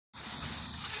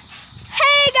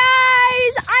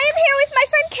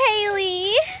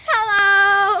Kaylee.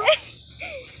 Hello.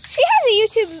 She has a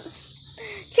YouTube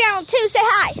channel too. Say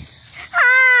hi.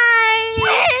 Hi.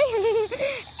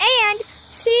 And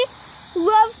she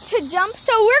loves to jump.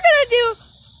 So we're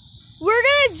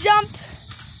gonna jump.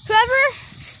 Whoever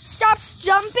stops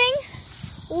jumping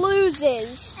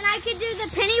loses. And I could do the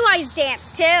Pennywise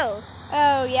dance too.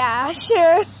 Oh yeah,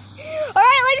 sure. All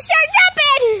right, let's start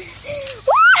jumping.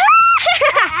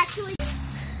 Actually,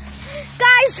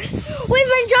 guys, we've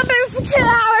been jumping for 2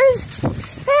 hours,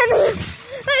 and I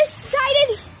decided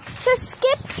to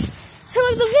skip some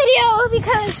of the video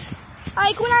because,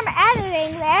 like, when I'm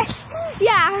editing this,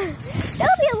 yeah,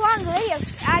 it'll be a long video.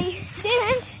 I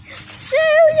didn't, so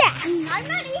yeah. I'm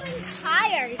not even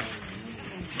tired.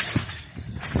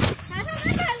 I don't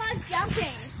think I love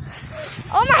jumping.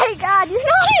 Oh my God, you're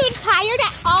not even tired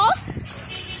at all?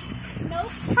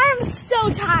 Nope. I am so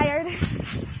tired.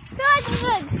 God,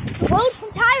 I'm so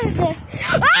tired of this.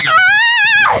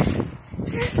 Ah!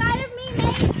 Inside of me,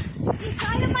 mate.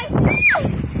 Inside of my feet.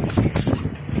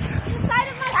 Inside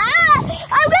of my feet. Ah!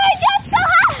 I'm gonna jump so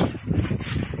high!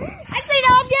 Actually,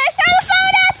 no, I'm gonna throw the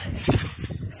phone up!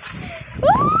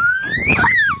 Woo!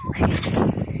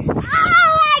 Oh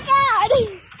my God!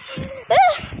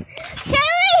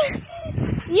 Kaylee!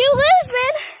 You lose,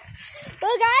 man!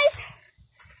 Well, guys,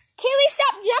 Kaylee,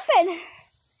 stop jumping!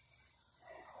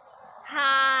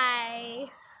 Hi.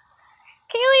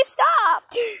 Kaylee, stop!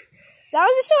 That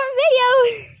was a short video.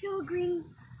 Show a green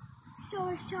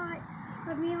star shot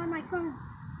of me on my phone.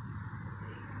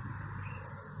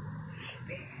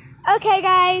 Okay,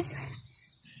 guys.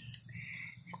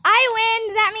 I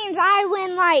win. That means I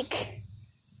win, like,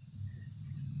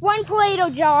 1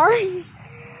 Play-Doh jar.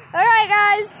 Alright,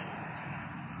 guys.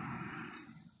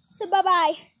 So,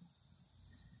 bye-bye.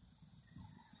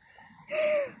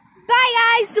 Bye,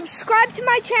 guys. Subscribe to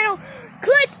my channel.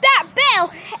 Click that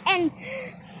bell. And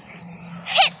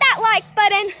hit that like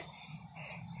button.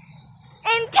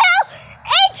 Until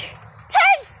it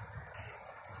turns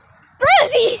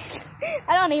Bruzy. I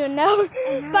don't even know.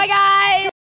 Bye, guys.